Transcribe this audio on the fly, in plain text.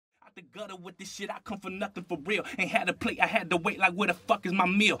gutter with this shit, I come for nothing for real. Ain't had a plate, I had to wait like where the fuck is my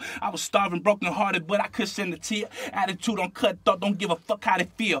meal? I was starving, broken hearted, but I could send a tear. Attitude on Cutthroat, don't give a fuck how they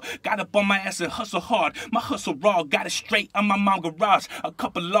feel. Got up on my ass and hustle hard, my hustle raw, got it straight on my mom garage. A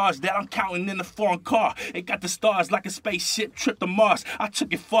couple large that I'm counting in a foreign car. It got the stars like a spaceship trip to Mars. I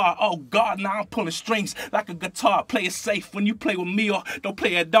took it far, oh God, now I'm pulling strings like a guitar. Play it safe when you play with me, or don't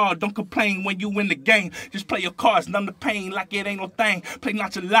play at all. Don't complain when you win the game. Just play your cards, numb the pain like it ain't no thing. Play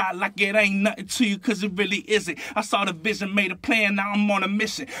not to lie like it ain't nothing to you, cause it really isn't. I saw the vision, made a plan, now I'm on a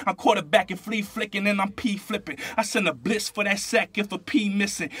mission. I'm quarterbacking, flea flicking, and I'm P flipping. I send a blitz for that sack if a P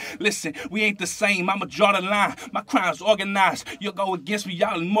missing. Listen, we ain't the same, I'ma draw the line. My crime's organized, you'll go against me,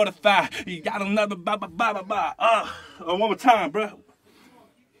 y'all mortified. You got another one more time, bro.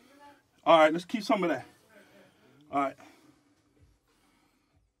 Alright, let's keep some of that. Alright.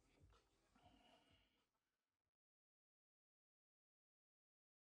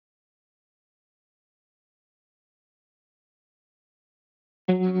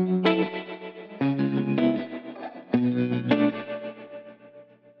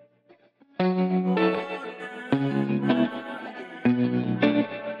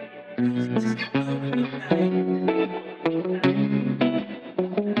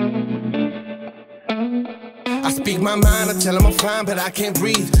 I speak my mind, I tell them I'm fine, but I can't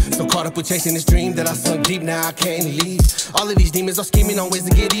breathe. So caught up with chasing this dream that I sunk deep, now I can't leave. All of these demons are scheming on ways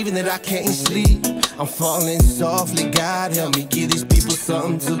to get even that I can't sleep. I'm falling softly, God help me give these people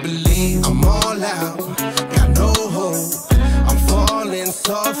something to believe. I'm all out, got no hope. I'm falling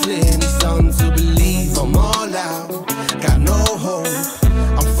softly, need something to believe. I'm all out, got no hope.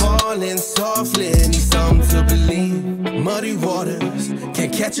 I'm falling softly, need something to believe. Muddy waters,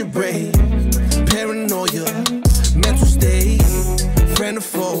 can't catch a break. Paranoia, mental state, friend or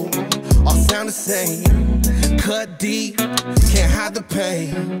foe, all sound the same. Cut deep, can't hide the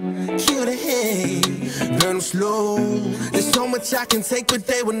pain. Kill the hate, burn them slow. There's so much I can take, but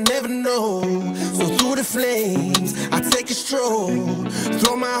they will never know. So through the flames, I take a stroll.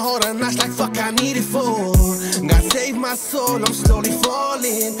 Throw my heart on ice like fuck I need it for. God save my soul, I'm slowly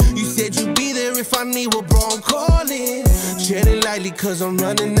falling. You said you'd be there if I need what, bro, I'm calling. Tread it lightly cause I'm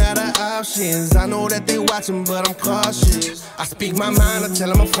running out of options. I know that they watching, but I'm cautious. I speak my mind, I tell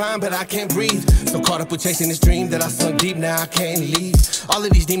them I'm fine, but I can't breathe. So caught up with chasing this dream that I sunk deep, now I can't leave. All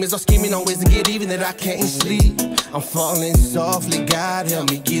of these demons are scheming on ways to get even that I can't sleep. I'm falling softly, God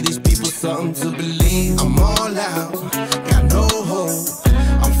help me give these people something to believe. I'm all out, got no hope.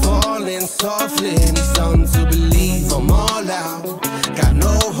 I'm falling softly, need something to believe. I'm all out, got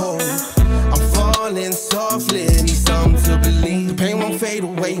no hope. I'm falling softly, need something to believe. The pain won't fade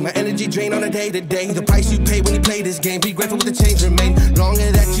away, my energy drain on a day-to-day. The price you pay when you play this game, be grateful with the change remain.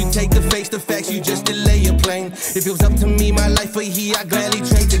 Longer that you take to face the facts, you just delay your plane. If it was up to me, my life for he, I'd gladly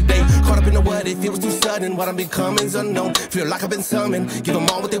trade today. Caught up in the what if, it was too sudden. What I'm becoming's unknown. Feel like I've been summoned, give them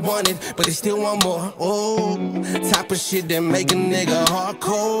all what they wanted, but they still want more. Oh, type of shit that make a nigga hard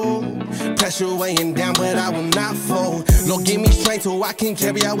cold. Pressure weighing down, but I will not fold. Lord, give me strength so I can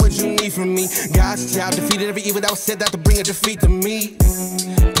carry out what you need from me. God's child defeated every evil that was set out to bring a defeat to me.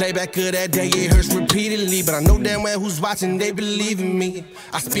 Playback of that day, it hurts repeatedly, but I know damn well who's watching, they believe in me.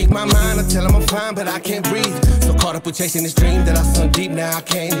 I speak my mind, I tell them I'm fine, but I can't breathe. So caught up with chasing this dream that I sunk deep, now I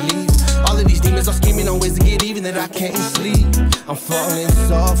can't leave. All of these demons are scheming on ways to get even that I can't sleep. I'm falling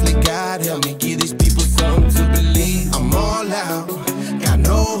softly, God help me give these people something to believe. I'm all out, got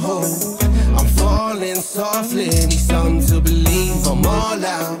no hope. I'm falling softly, need something to believe. I'm all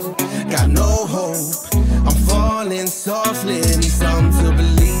out, got no hope. I'm falling softly, need something to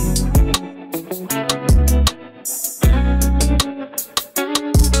believe.